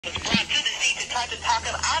was brought to the scene to try to talk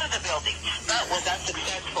him out of the building, but was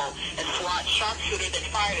unsuccessful. A SWAT sharpshooter then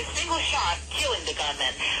fired a single shot, killing the gunman.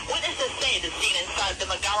 Witnesses say the scene inside the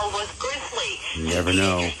McDonald's was grisly. You never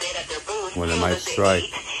know when it might strike.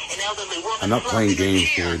 I'm not playing games,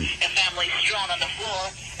 dude. A family strewn on the floor,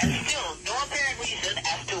 and still no apparent reason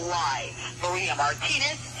as to why. Maria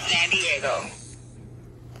Martinez, San Diego.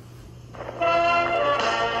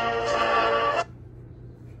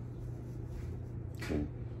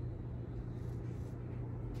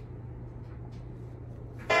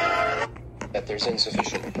 That there's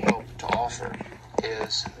insufficient help to offer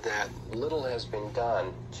is that little has been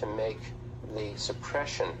done to make the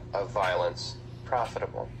suppression of violence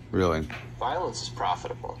profitable. Really? Violence is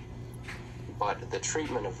profitable, but the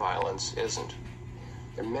treatment of violence isn't.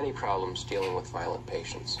 There are many problems dealing with violent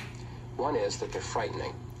patients. One is that they're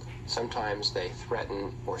frightening. Sometimes they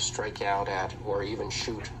threaten or strike out at or even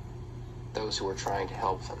shoot those who are trying to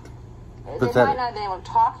help them. They might not have been able to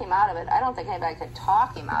talk him out of it. I don't think anybody could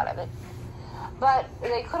talk him out of it. But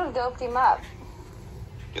they could have doped him up.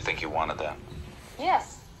 You think he wanted that?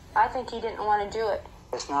 Yes. I think he didn't want to do it.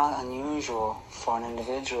 It's not unusual for an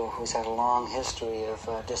individual who's had a long history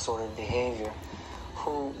of disordered behavior,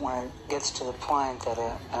 who, when it gets to the point that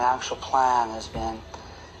an actual plan has been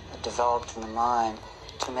developed in the mind,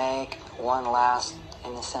 to make one last,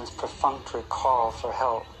 in a sense, perfunctory call for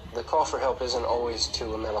help. The call for help isn't always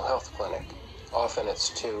to a mental health clinic. Often it's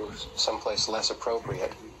to someplace less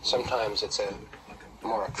appropriate. Sometimes it's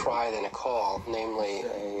more a cry than a call, namely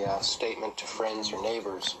a statement to friends or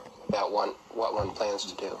neighbors about what one plans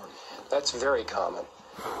to do. That's very common.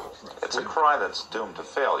 It's a cry that's doomed to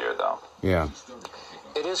failure, though. Yeah.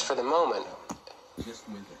 It is for the moment.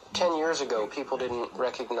 10 years ago, people didn't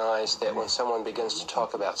recognize that when someone begins to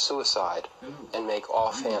talk about suicide and make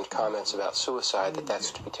offhand comments about suicide, that that's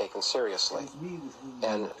to be taken seriously.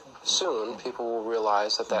 And soon, people will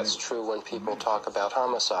realize that that's true when people talk about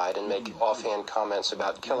homicide and make offhand comments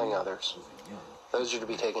about killing others. Those are to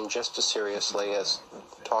be taken just as seriously as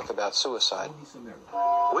talk about suicide.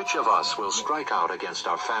 Which of us will strike out against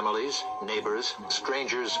our families, neighbors,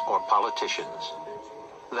 strangers, or politicians?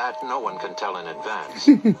 That no one can tell in advance.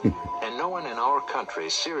 And no one in our country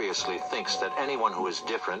seriously thinks that anyone who is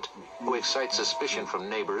different, who excites suspicion from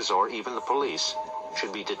neighbors or even the police,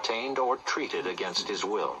 should be detained or treated against his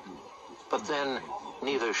will. But then,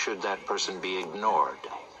 neither should that person be ignored.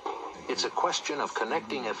 It's a question of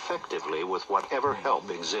connecting effectively with whatever help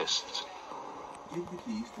exists.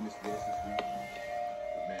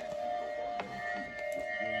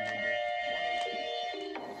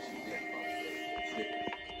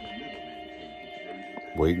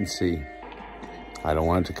 Wait and see. I don't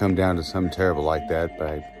want it to come down to something terrible like that, but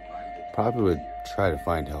I probably would try to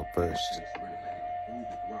find help first.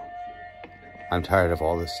 I'm tired of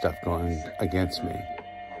all this stuff going against me.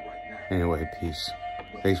 Anyway, peace.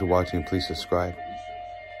 Thanks for watching. Please subscribe.